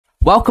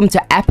Welcome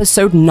to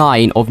episode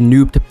 9 of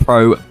Noob to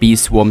Pro Bee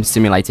Swarm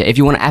Simulator. If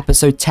you want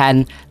episode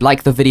 10,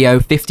 like the video,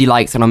 50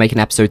 likes and I'll make an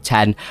episode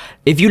 10.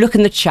 If you look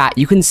in the chat,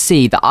 you can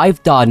see that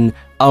I've done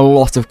a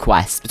lot of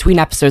quests. Between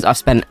episodes, I've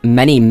spent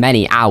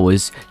many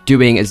hours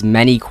doing as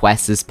many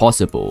quests as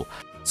possible.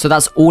 So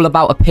that's all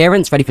about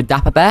appearance, ready for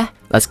Dapper Bear.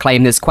 Let's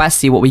claim this quest,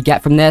 see what we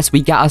get from this.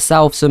 We get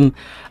ourselves some,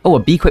 a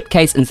Bee-Equip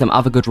case and some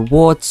other good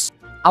rewards.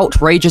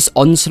 Outrageous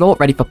Onslaught,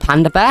 ready for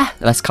Panda Bear.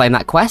 Let's claim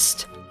that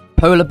quest.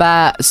 Polar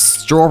Bear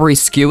Strawberry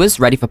Skewers,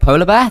 ready for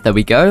Polar Bear. There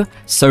we go.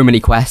 So many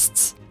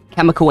quests.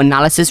 Chemical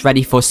Analysis,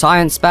 ready for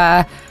Science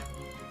Bear.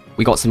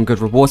 We got some good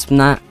rewards from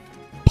that.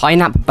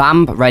 Pineapple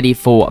Bamb, ready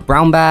for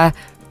Brown Bear.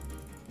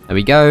 There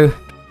we go.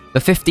 The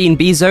 15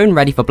 Bee Zone,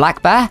 ready for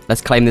Black Bear.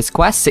 Let's claim this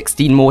quest.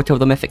 16 more till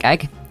the Mythic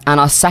Egg. And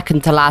our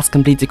second to last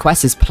completed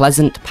quest is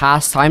Pleasant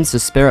Pastimes for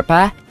Spirit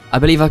Bear. I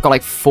believe I've got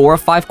like 4 or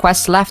 5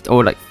 quests left,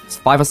 or like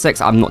 5 or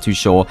 6, I'm not too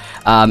sure.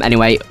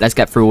 Anyway, let's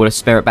get through all the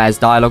Spirit Bear's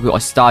dialogue. We've got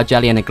a Star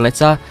Jelly and a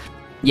Glitter.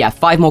 Yeah,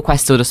 5 more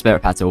quests till the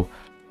Spirit Petal.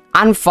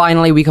 And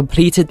finally, we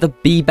completed the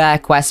Bee Bear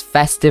quest,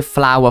 Festive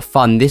Flower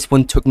Fun. This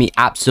one took me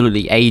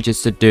absolutely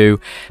ages to do.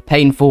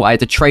 Painful. I had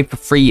to trade for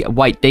free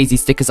white daisy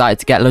stickers. I had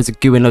to get loads of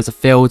goo in loads of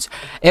fields.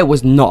 It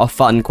was not a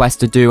fun quest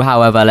to do.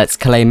 However, let's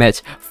claim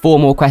it. 4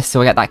 more quests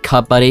till I get that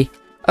cub buddy.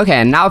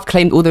 Okay, and now I've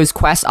claimed all those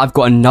quests, I've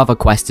got another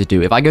quest to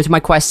do. If I go to my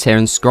quests here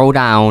and scroll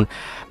down,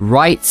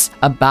 right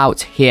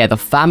about here, the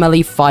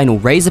family final,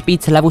 raise a bee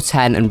to level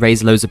 10 and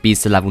raise loads of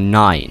bees to level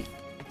 9.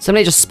 So I'm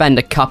gonna just spend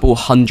a couple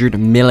 100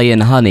 million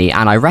honey,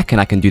 and I reckon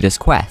I can do this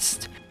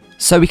quest.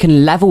 So we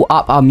can level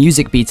up our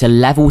music bee to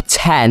level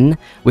 10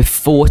 with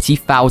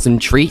 40,000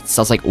 treats.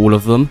 That's like all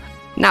of them.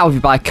 Now if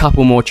you buy a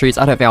couple more treats,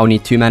 I don't think I'll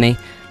need too many.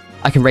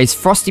 I can raise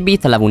Frosty Bee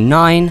to level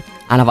 9,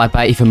 and if I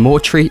buy even more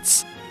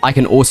treats, I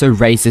can also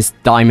raise this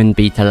Diamond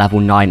Bee to level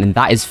 9, and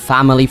that is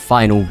Family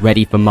Final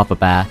ready for Mother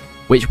Bear,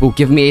 which will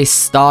give me a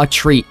star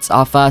treat,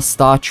 our first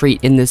star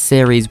treat in this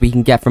series we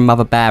can get from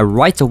Mother Bear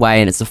right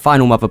away, and it's the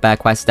final Mother Bear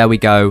quest. There we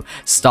go,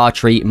 star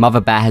treat, Mother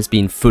Bear has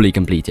been fully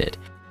completed.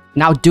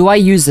 Now, do I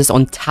use this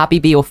on Tabby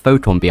Bee or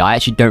Photon Bee? I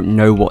actually don't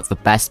know what the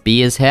best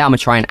bee is here. I'm gonna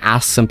try and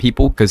ask some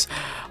people, because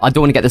I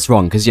don't want to get this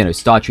wrong, because, you know,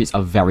 star treats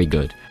are very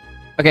good.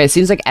 Okay, it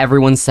seems like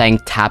everyone's saying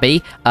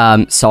Tabby,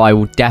 so I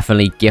will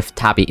definitely gift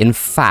Tabby. In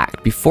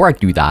fact, before I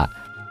do that,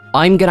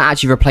 I'm gonna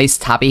actually replace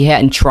Tabby here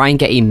and try and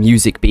get a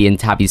music bee in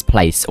Tabby's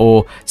place,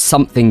 or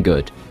something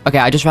good. Okay,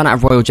 I just ran out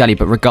of royal jelly,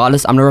 but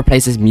regardless, I'm gonna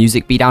replace this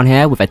music bee down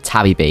here with a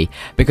Tabby bee,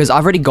 because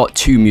I've already got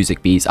 2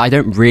 music bees. I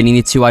don't really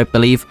need 2, I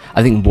believe.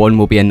 I think 1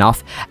 will be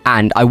enough,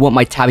 and I want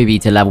my Tabby bee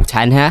to level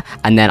 10 here,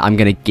 and then I'm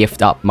gonna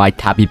gift up my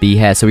Tabby bee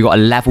here. So we got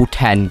a level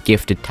 10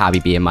 gifted Tabby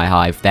bee in my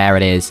hive. There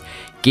it is.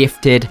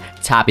 Gifted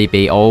Tabby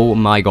bee. Oh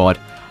my god,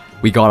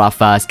 we got our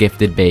first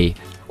gifted bee.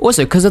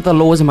 Also, because of the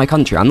laws in my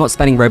country, I'm not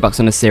spending Robux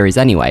on a series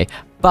anyway,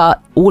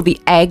 but all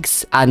the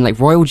eggs and like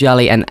royal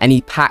jelly and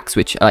any packs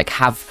which like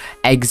have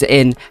eggs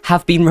in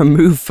have been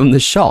removed from the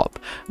shop,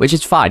 which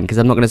is fine because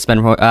I'm not going to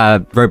spend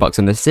Robux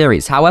on this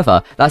series.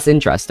 However, that's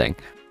interesting.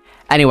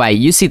 Anyway,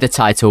 you see the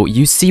title,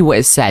 you see what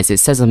it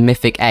says a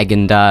mythic egg,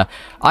 and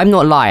I'm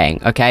not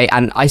lying, okay?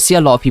 And I see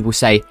a lot of people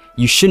say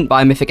you shouldn't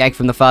buy a mythic egg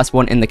from the first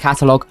one in the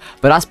catalog,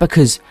 but that's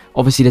because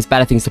obviously there's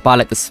better things to buy,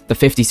 like the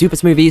 50 super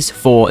smoothies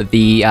for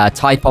the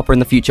Tide Popper in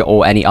the future,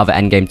 or any other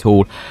endgame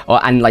tool,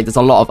 and like there's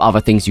a lot of other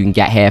things you can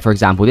get here. For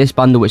example, this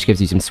bundle which gives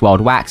you some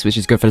swirled wax, which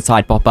is good for the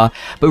Tide Popper,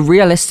 but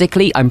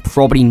realistically I'm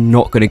probably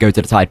not going to go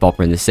to the Tide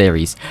Popper in this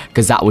series,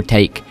 because that would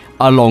take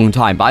a long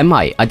time, but I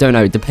might. I don't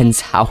know. It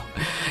depends how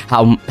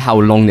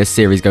long this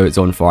series goes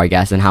on for, I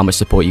guess, and how much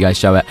support you guys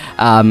show it.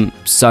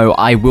 So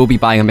I will be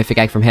buying a mythic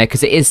egg from here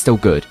because it is still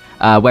good.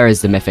 Where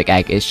is the mythic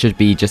egg? It should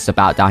be just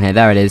about down here.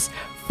 There it is.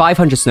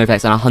 500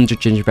 snowflakes and 100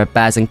 gingerbread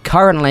bears, and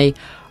currently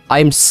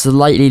I'm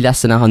slightly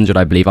less than 100,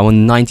 I believe. I'm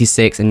on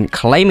 96, and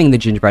claiming the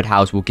gingerbread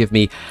house will give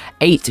me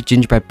 8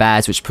 gingerbread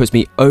bears, which puts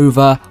me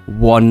over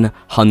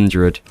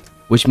 100,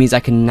 which means I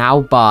can now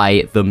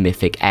buy the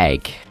mythic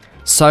egg.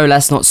 So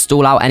let's not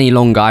stall out any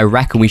longer. I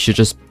reckon we should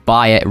just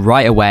buy it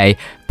right away.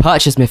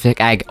 Purchase mythic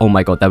egg. Oh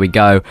my god, there we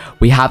go.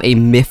 We have a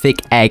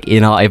mythic egg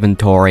in our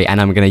inventory, and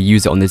I'm going to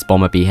use it on this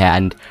bomber bee here.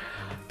 And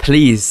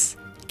please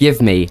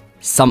give me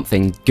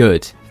something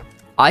good.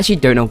 I actually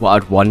don't know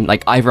what I'd want.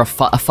 Like, either a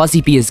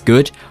fuzzy bee is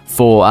good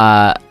for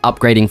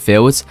upgrading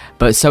fields,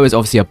 but so is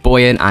obviously a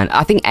buoyant, and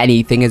I think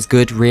anything is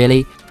good,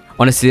 really.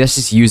 Honestly, let's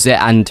just use it.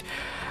 And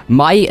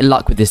my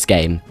luck with this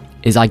game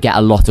is I get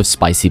a lot of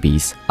spicy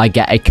bees. I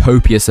get a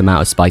copious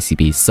amount of spicy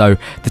bees. So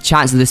the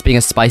chance of this being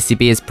a spicy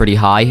bee is pretty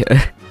high.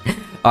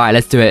 Alright,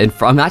 let's do it.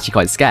 I'm actually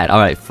quite scared.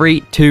 Alright,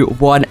 3, 2,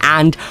 1,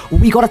 and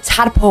we got a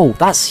tadpole.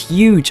 That's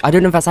huge. I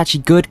don't know if that's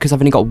actually good because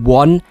I've only got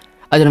 1.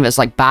 I don't know if it's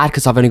like bad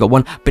because I've only got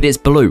 1, but it's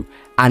blue.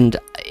 And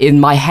in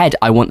my head,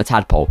 I want the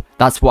tadpole.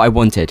 That's what I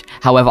wanted.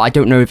 However, I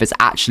don't know if it's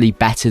actually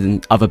better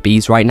than other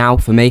bees right now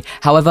for me.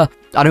 However,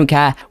 I don't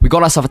care. We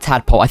got ourselves a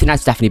tadpole. I think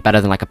that's definitely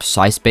better than like a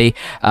precise bee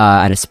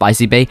and a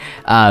spicy bee.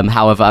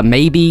 However,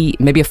 maybe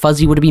a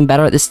fuzzy would have been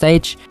better at this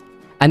stage.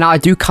 And now I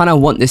do kind of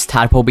want this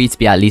tadpole bee to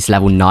be at least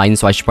level 9,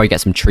 so I should probably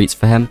get some treats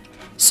for him.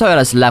 So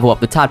let's level up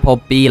the tadpole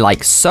bee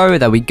like so.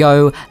 There we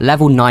go.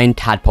 Level 9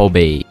 tadpole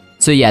bee.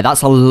 So yeah,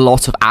 that's a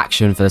lot of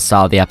action for the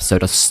start of the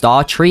episode. A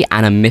star tree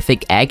and a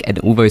mythic egg and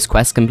all those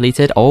quests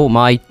completed. Oh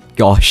my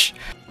gosh.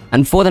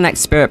 And for the next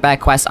Spirit Bear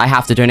quest, I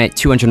have to donate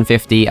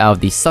 250 of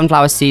the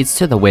sunflower seeds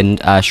to the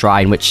Wind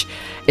Shrine, which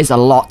is a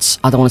lot.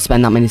 I don't want to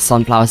spend that many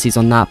sunflower seeds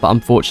on that, but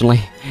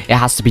unfortunately, it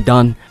has to be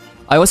done.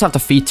 I also have to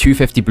feed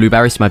 250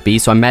 blueberries to my bee,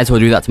 so I may as well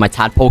do that to my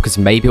tadpole, because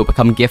maybe it'll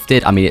become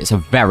gifted. I mean, it's a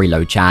very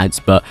low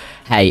chance, but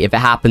hey, if it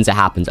happens, it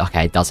happens.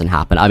 Okay, it doesn't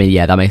happen. I mean,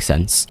 yeah, that makes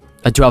sense.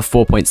 I do have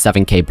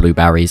 4.7k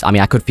blueberries. I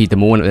mean, I could feed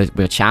them all with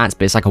a chance,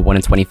 but it's like a 1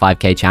 in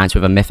 25k chance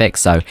with a mythic,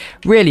 so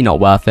really not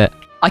worth it.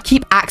 I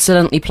keep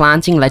accidentally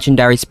planting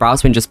legendary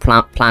sprouts when just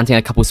planting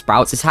a couple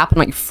sprouts. It's happened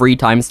like 3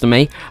 times to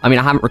me. I mean,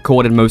 I haven't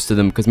recorded most of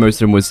them because most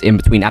of them was in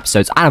between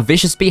episodes. And a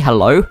vicious bee,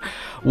 hello?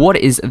 What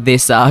is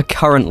this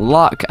current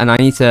luck? And I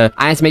need to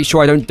make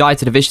sure I don't die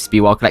to the vicious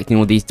bee while collecting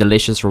all these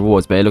delicious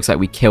rewards. But it looks like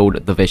we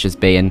killed the vicious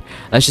bee. And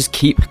let's just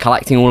keep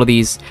collecting all of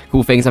these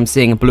cool things. I'm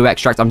seeing a blue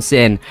extract. I'm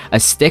seeing a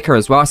sticker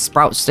as well, a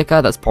sprout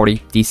sticker. That's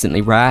probably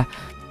decently rare.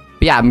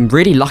 But yeah, I'm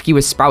really lucky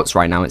with sprouts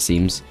right now, it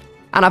seems.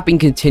 And I've been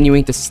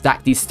continuing to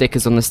stack these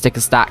stickers on the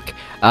sticker stack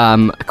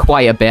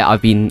quite a bit.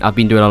 I've been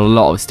doing a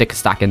lot of sticker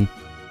stacking.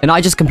 And I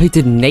just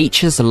completed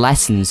Nature's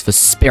Lessons for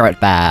Spirit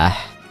Bear.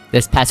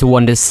 This petal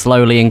wand is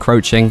slowly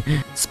encroaching.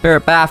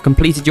 Spirit Bear, I've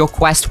completed your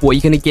quest. What are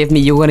you going to give me?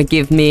 You're going to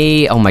give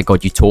me... Oh my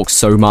god, you talk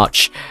so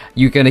much.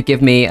 You're going to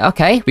give me...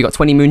 Okay, we got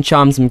 20 moon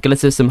charms, some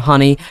glitter, some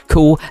honey.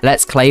 Cool,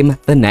 let's claim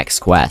the next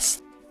quest.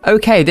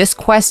 Okay, this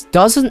quest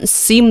doesn't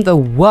seem the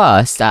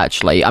worst,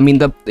 actually. I mean,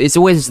 it's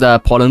always the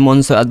pollen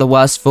ones that are the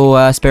worst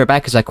for Spirit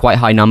Bear, because they're quite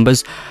high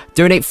numbers.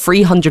 Donate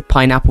 300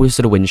 pineapples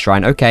to the Wind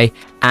Shrine. Okay,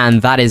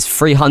 and that is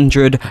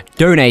 300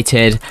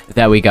 donated.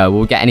 There we go.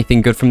 Will we get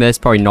anything good from this?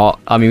 Probably not.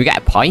 I mean, we get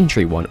a pine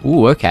tree one.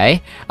 Ooh,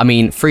 okay. I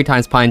mean, 3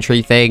 times pine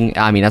tree thing.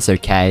 I mean, that's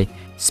okay.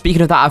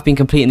 Speaking of that, I've been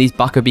completing these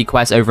Buckerbee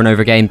quests over and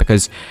over again,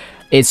 because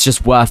it's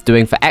just worth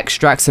doing for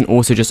extracts and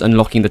also just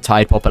unlocking the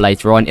Tide Popper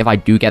later on, if I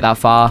do get that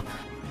far.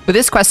 For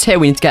this quest here,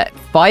 we need to get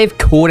 5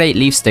 Cordate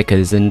leaf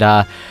stickers, and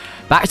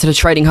back to the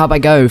trading hub I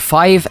go.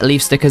 5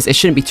 leaf stickers. It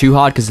shouldn't be too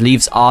hard because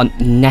leaves aren't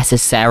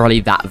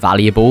necessarily that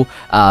valuable.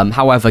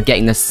 However,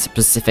 getting the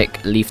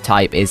specific leaf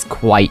type is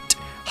quite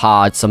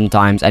hard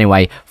sometimes.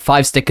 Anyway,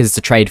 5 stickers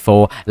to trade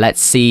for.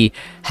 Let's see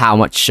how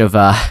much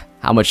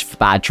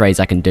bad trades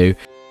I can do.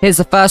 Here's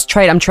the first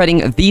trade. I'm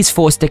trading these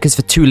 4 stickers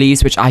for 2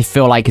 leaves, which I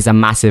feel like is a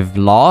massive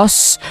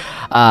loss.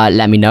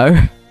 Let me know.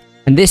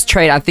 And this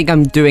trade, I think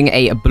I'm doing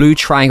a blue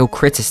triangle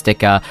critter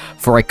sticker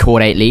for a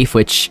Cordate leaf,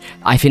 which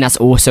I think that's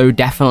also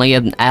definitely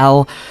an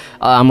L.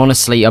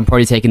 Honestly, I'm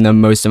probably taking the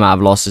most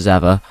amount of losses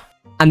ever.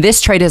 And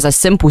this trade is a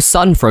simple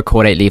sun for a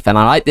Cordate leaf, and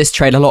I like this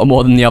trade a lot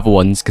more than the other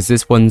ones, because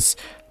this one's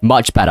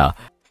much better.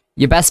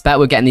 Your best bet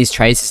with getting these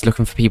trades is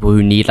looking for people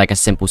who need like a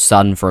simple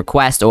sun for a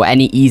quest, or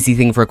any easy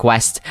thing for a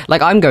quest.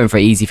 Like, I'm going for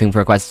an easy thing for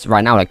a quest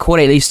right now. Like,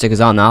 Cordate leaf stickers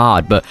aren't that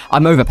hard, but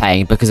I'm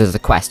overpaying because there's a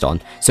quest on.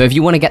 So if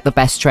you want to get the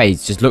best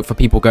trades, just look for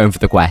people going for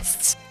the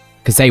quests,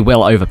 because they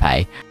will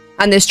overpay.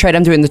 And this trade,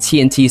 I'm doing the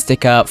TNT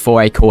sticker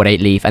for a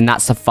Cordate leaf, and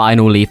that's the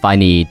final leaf I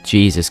need.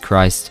 Jesus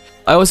Christ.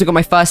 I also got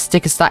my first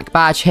sticker stack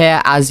badge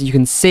here, as you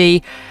can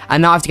see,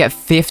 and now I have to get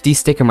 50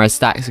 sticker red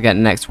stacks to get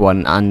the next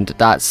one, and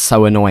that's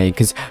so annoying,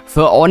 because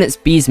for Onyx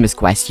Beesmas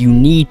quest, you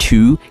need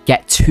to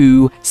get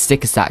 2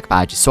 sticker stack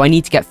badges, so I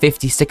need to get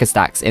 50 sticker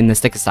stacks in the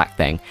sticker stack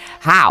thing.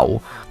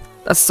 How?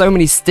 That's so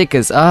many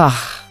stickers,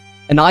 ugh.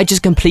 And I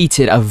just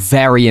completed a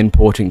very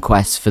important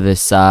quest for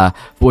this,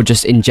 or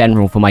just in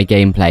general for my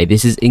gameplay.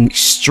 This is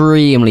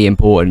extremely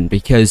important,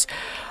 because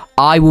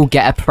I will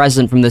get a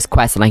present from this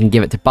quest and I can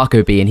give it to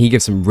Buckerbee, and he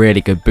gives some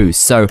really good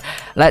boosts. So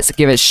let's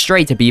give it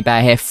straight to Bee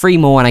Bear here. 3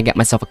 more and I get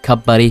myself a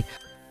Cub Buddy.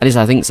 At least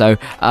I think so.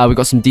 We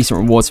got some decent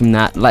rewards from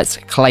that. Let's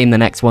claim the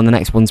next one. The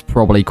next one's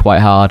probably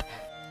quite hard.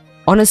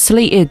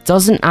 Honestly, it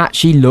doesn't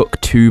actually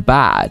look too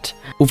bad.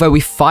 Although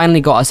we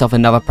finally got ourselves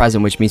another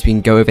present, which means we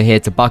can go over here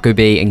to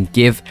Buckerbee and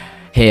give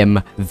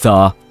him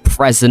the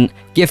present.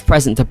 Give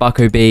present to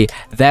Buckerbee.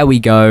 There we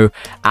go.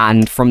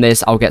 And from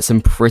this, I'll get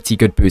some pretty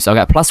good boosts. I'll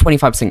get plus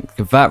 25%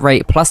 convert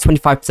rate, plus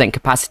 25%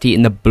 capacity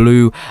in the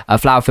blue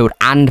flower field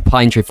and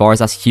pine tree forest.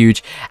 That's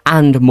huge.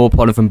 And more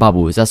pollen from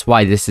bubbles. That's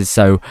why this is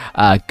so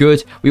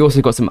good. We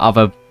also got some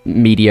other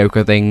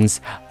mediocre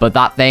things, but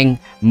that thing,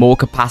 more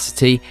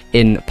capacity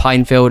in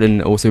pine field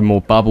and also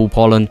more bubble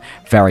pollen.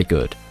 Very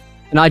good.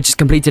 And I just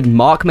completed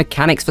Mark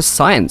Mechanics for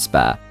Science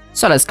Bear.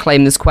 So let's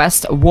claim this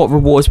quest. What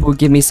rewards will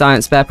give me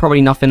Science Bear?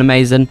 Probably nothing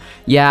amazing.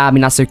 Yeah, I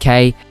mean, that's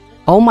okay.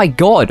 Oh my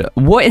god.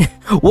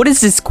 What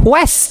is this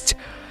quest?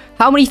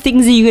 How many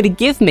things are you going to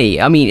give me?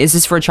 I mean, is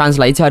this for a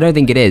translator? I don't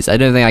think it is. I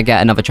don't think I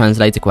get another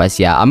translator quest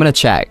yet. I'm going to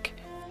check.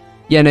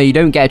 Yeah, no, you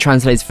don't get a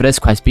translator for this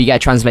quest, but you get a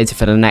translator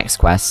for the next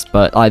quest.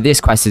 But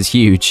this quest is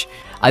huge.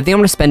 I think I'm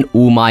going to spend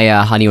all my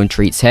honey on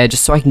treats here,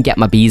 just so I can get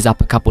my bees up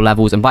a couple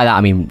levels. And by that,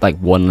 I mean, like,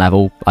 1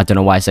 level. I don't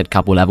know why I said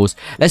couple levels.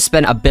 Let's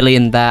spend 1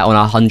 billion there on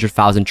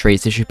 100,000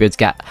 treats. This should be able to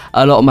get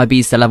a lot of my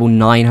bees to level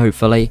 9,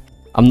 hopefully.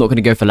 I'm not going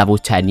to go for level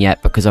 10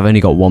 yet because I've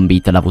only got one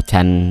beat to level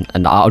 10,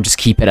 and I'll just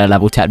keep it at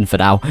level 10 for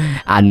now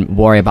and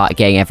worry about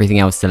getting everything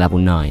else to level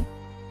 9.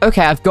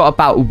 Okay, I've got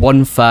about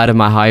 1/3 of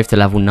my hive to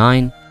level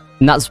 9,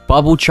 and that's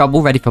Bubble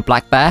Trouble ready for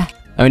Black Bear.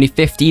 Only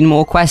 15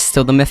 more quests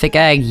till the mythic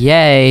egg,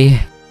 yay!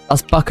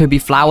 That's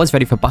Buckobee Flowers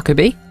ready for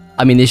Buckobee.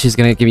 I mean, this is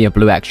going to give me a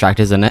blue extract,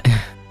 isn't it?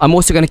 I'm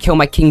also going to kill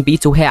my King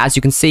Beetle here. As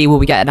you can see, will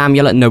we get an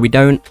amulet? No, we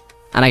don't.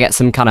 And I get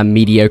some kind of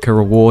mediocre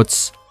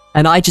rewards.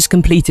 And I just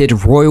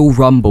completed Royal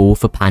Rumble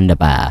for Panda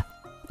Bear.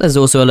 There's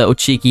also a little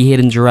cheeky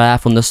hidden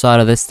giraffe on the side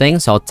of this thing,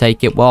 so I'll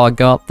take it while I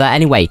go up there.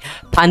 Anyway,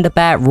 Panda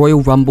Bear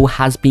Royal Rumble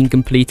has been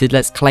completed.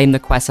 Let's claim the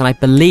quest, and I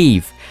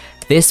believe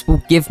this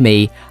will give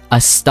me a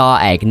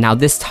star egg. Now,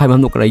 this time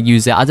I'm not going to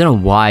use it. I don't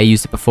know why I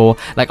used it before.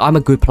 Like, I'm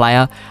a good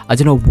player. I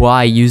don't know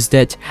why I used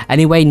it.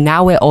 Anyway,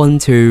 now we're on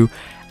to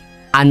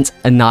Ant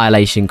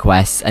Annihilation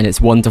quests, and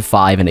it's 1 to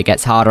 5, and it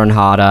gets harder and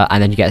harder,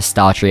 and then you get a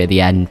star tree at the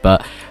end.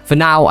 But for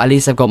now, at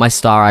least I've got my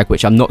star egg,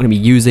 which I'm not going to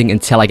be using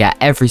until I get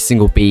every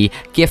single bee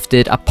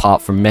gifted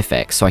apart from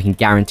mythic, so I can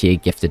guarantee a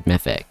gifted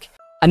mythic.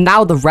 And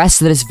now the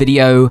rest of this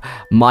video,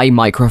 my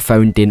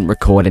microphone didn't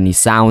record any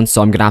sound,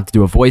 so I'm going to have to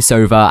do a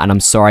voiceover, and I'm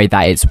sorry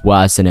that it's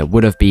worse than it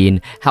would have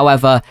been.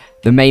 However,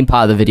 the main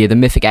part of the video, the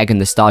mythic egg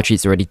and the star tree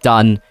is already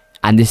done,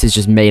 and this is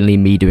just mainly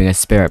me doing a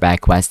spirit bear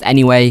quest.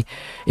 Anyway,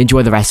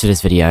 enjoy the rest of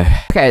this video.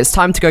 Okay, it's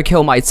time to go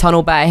kill my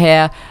tunnel bear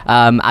here.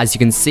 As you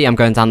can see, I'm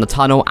going down the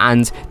tunnel,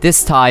 and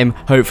this time,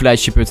 hopefully I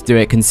should be able to do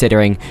it,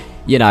 considering,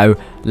 you know,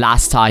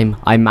 last time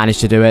I managed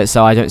to do it,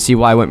 so I don't see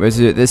why I won't be able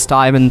to do it this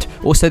time. And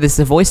also, this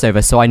is a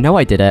voiceover, so I know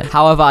I did it.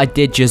 However, I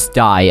did just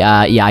die.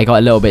 Yeah, I got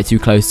a little bit too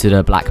close to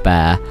the black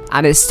bear.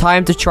 And it's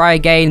time to try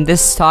again.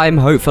 This time,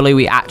 hopefully,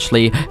 we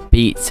actually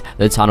beat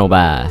the tunnel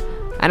bear.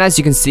 And as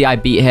you can see, I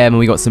beat him, and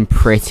we got some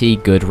pretty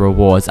good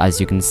rewards, as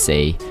you can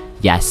see.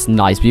 Yes,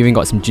 nice. We even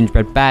got some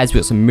gingerbread bears, we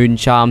got some moon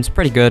charms,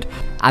 pretty good.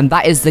 And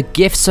that is the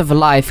Gifts of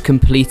Life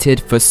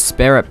completed for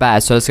Spirit Bear.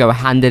 So let's go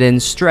hand it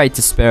in straight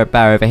to Spirit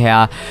Bear over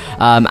here.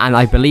 And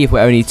I believe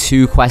we're only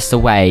 2 quests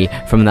away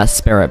from that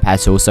Spirit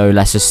Petal, so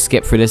let's just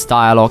skip through this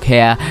dialogue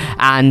here.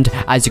 And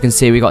as you can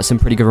see, we got some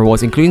pretty good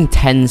rewards, including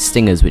 10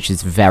 stingers, which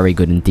is very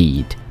good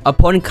indeed.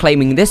 Upon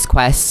claiming this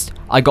quest,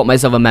 I got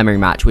myself a memory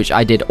match, which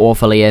I did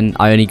awfully in.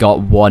 I only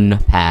got 1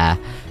 pair.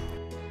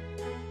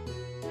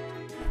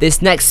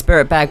 This next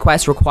Spirit Bear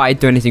quest required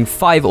donating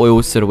 5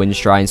 oils to the Wind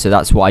Shrine, so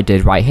that's what I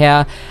did right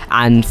here.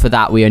 And for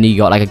that, we only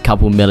got like a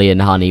couple million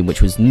honey,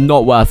 which was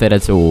not worth it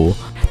at all.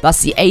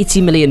 That's the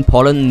 80 million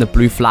pollen in the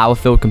Blue Flower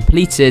Field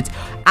completed,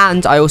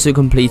 and I also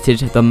completed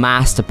the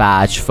Master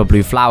Badge for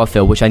Blue Flower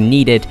Field, which I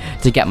needed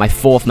to get my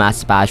 4th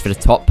Master Badge for the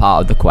top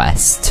part of the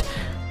quest.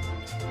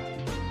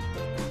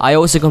 I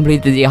also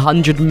completed the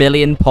 100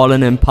 million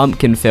pollen and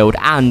pumpkin field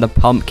and the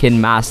pumpkin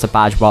master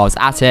badge while I was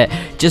at it,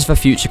 just for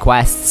future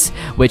quests,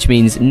 which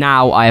means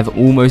now I have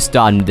almost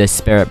done this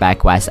Spirit Bear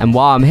quest. And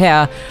while I'm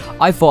here,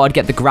 I thought I'd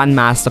get the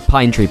Grandmaster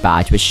Pine Tree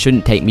badge, which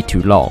shouldn't take me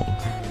too long.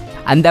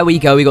 And there we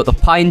go, we got the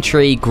Pine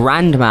Tree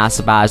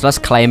Grandmaster badge. Let's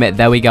claim it.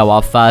 There we go,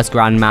 our first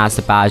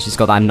Grandmaster badge. It's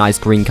got that nice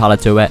green color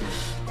to it.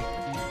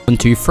 1,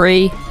 2,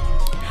 3.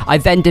 I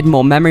then did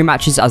more memory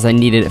matches as I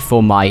needed it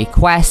for my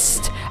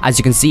quest. As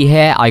you can see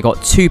here, I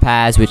got 2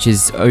 pairs, which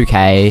is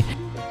okay.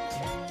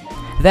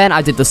 Then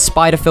I did the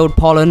Spider-Filled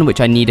pollen, which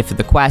I needed for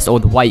the quest, or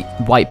the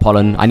white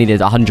pollen. I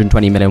needed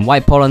 120 million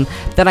white pollen.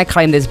 Then I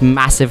claimed this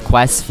massive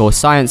quest for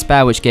Science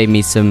Bear, which gave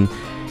me some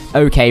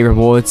okay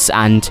rewards.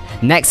 And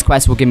next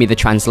quest will give me the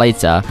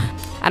Translator.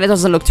 And it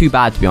doesn't look too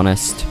bad, to be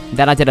honest.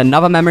 Then I did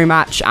another memory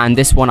match, and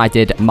this one I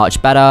did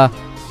much better,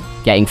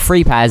 getting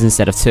 3 pairs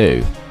instead of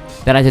 2.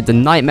 Then I did the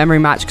night memory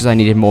match because I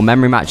needed more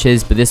memory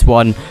matches, but this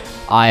one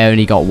I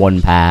only got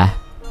 1 pair.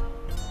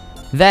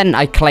 Then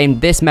I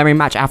claimed this memory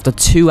match after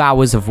 2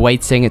 hours of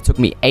waiting. It took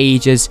me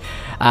ages,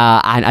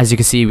 and as you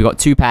can see, we got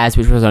 2 pairs,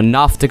 which was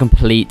enough to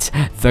complete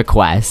the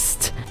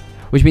quest.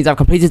 Which means I've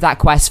completed that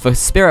quest for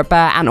Spirit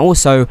Bear and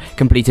also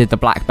completed the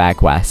Black Bear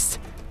quest.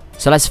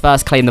 So let's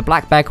first claim the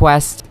Black Bear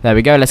quest. There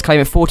we go, let's claim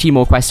it. 14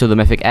 more quests to the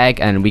Mythic Egg,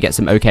 and we get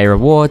some okay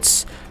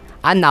rewards.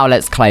 And now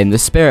let's claim the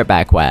Spirit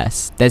Bear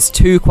quest. There's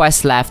 2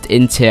 quests left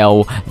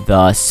until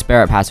the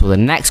Spirit Petal, the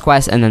next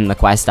quest, and then the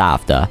quest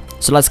after.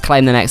 So let's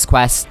claim the next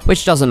quest,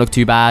 which doesn't look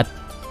too bad.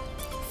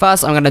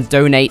 First, I'm going to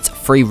donate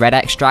 3 red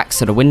extracts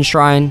to the Wind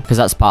Shrine, because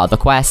that's part of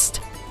the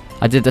quest.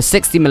 I did the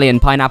 60 million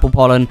pineapple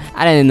pollen,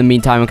 and then in the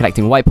meantime, I'm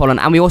collecting white pollen,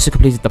 and we also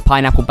completed the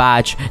pineapple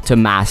badge to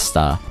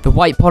master. The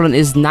white pollen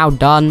is now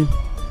done.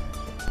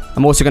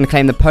 I'm also going to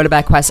claim the polar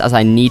bear quest, as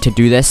I need to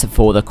do this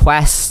for the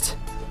quest.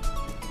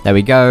 There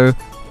we go.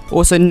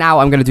 Also, now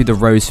I'm going to do the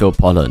Rosefield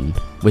pollen,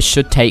 which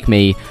should take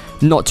me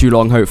not too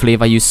long, hopefully,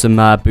 if I use some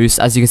boosts.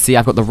 As you can see,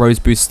 I've got the Rose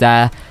boost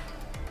there.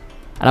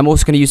 And I'm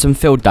also going to use some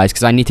field dice,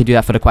 because I need to do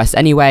that for the quest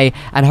anyway,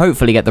 and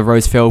hopefully get the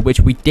Rosefield, which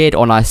we did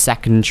on our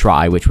 2nd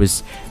try, which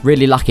was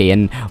really lucky.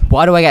 And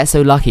why do I get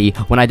so lucky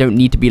when I don't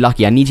need to be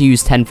lucky? I need to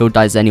use 10 field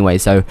dice anyway,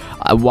 so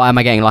why am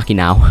I getting lucky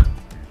now?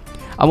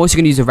 I'm also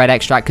going to use a red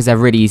extract because they're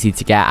really easy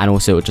to get, and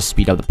also it'll just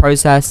speed up the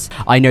process.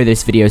 I know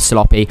this video is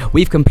sloppy.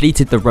 We've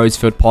completed the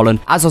Rosefield pollen.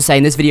 As I was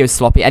saying, this video is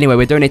sloppy. Anyway,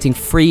 we're donating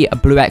 3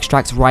 blue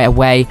extracts right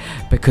away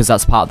because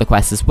that's part of the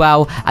quest as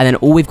well. And then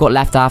all we've got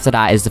left after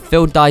that is the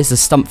field dice, the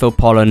stump field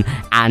pollen,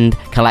 and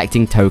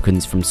collecting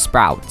tokens from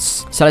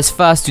sprouts. So let's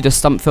first do the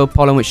stump field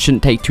pollen, which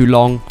shouldn't take too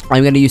long.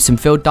 I'm going to use some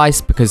field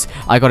dice because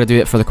I got to do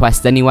it for the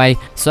quest anyway.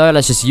 So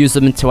let's just use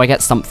them until I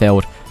get stump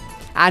filled.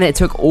 And it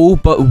took all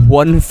but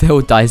 1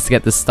 field dice to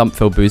get the stump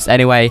field boost.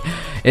 Anyway,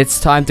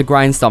 it's time to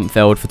grind stump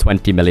field for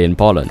 20 million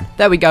pollen.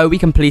 There we go, we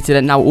completed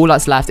it. Now all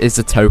that's left is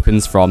the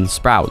tokens from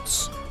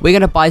sprouts. We're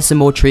going to buy some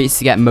more treats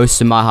to get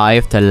most of my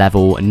hive to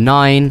level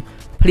 9.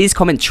 Please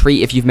comment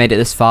treat if you've made it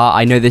this far.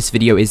 I know this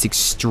video is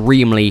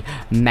extremely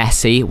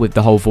messy with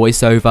the whole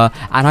voiceover,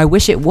 and I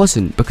wish it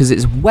wasn't because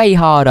it's way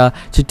harder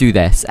to do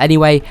this.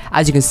 Anyway,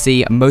 as you can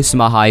see, most of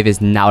my hive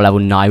is now level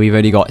 9. We've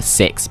only got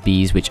 6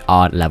 bees which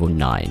aren't level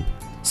 9.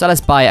 So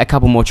let's buy a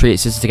couple more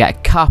treats just to get a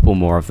couple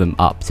more of them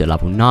up to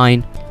level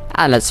 9.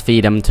 And let's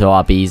feed them to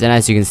our bees. And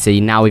as you can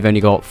see, now we've only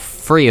got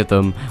 3 of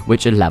them,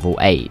 which are level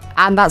 8.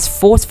 And that's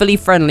Forcefully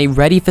Friendly,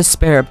 ready for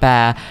Spirit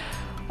Bear.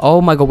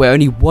 Oh my god, we're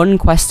only 1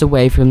 quest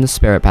away from the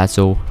Spirit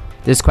Petal.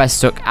 This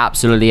quest took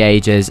absolutely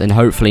ages, and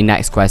hopefully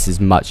next quest is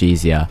much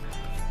easier.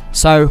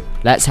 So,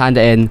 let's hand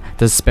it in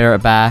to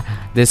Spirit Bear.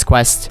 This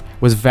quest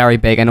was very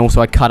big, and also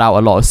I cut out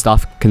a lot of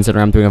stuff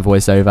considering I'm doing a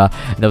voiceover.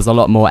 There was a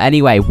lot more.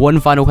 Anyway, 1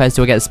 final quest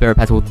to get the Spirit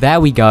Petal. There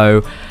we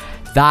go.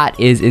 That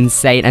is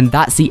insane, and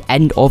that's the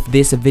end of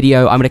this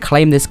video. I'm going to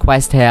claim this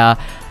quest here.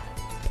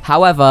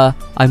 However,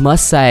 I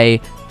must say,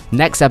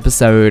 next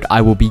episode,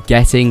 I will be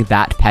getting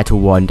that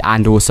petal wand,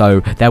 and also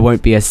there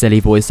won't be a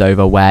silly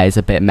voiceover where it's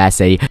a bit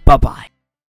messy. Bye-bye.